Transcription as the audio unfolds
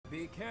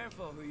Be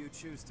careful who you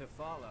choose to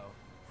follow.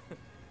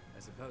 I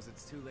suppose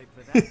it's too late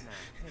for that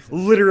now.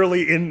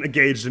 Literally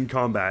engaged in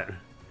combat.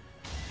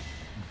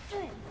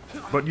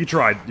 But you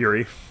tried,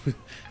 Yuri.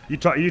 you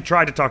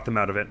tried to talk them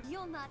out of it.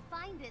 You'll not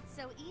find it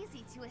so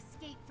easy to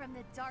escape from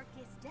the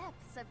darkest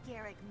depths of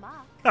Garrick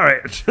Mach.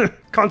 Alright,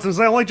 Constance,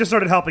 I only just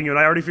started helping you and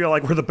I already feel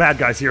like we're the bad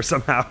guys here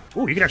somehow.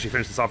 Ooh, you can actually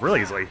finish this off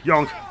really easily.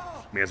 Yonk.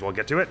 May as well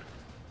get to it.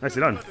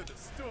 Nicely done.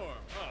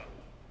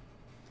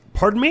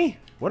 Pardon me?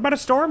 What about a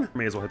storm?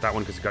 May as well hit that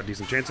one because it's got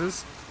decent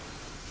chances.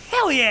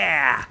 Hell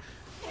yeah!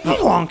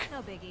 Bonk!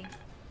 No biggie.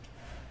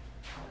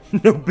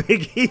 No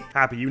biggie.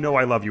 Happy, you know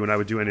I love you and I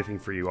would do anything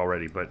for you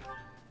already, but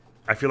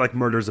I feel like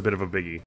murder's a bit of a biggie.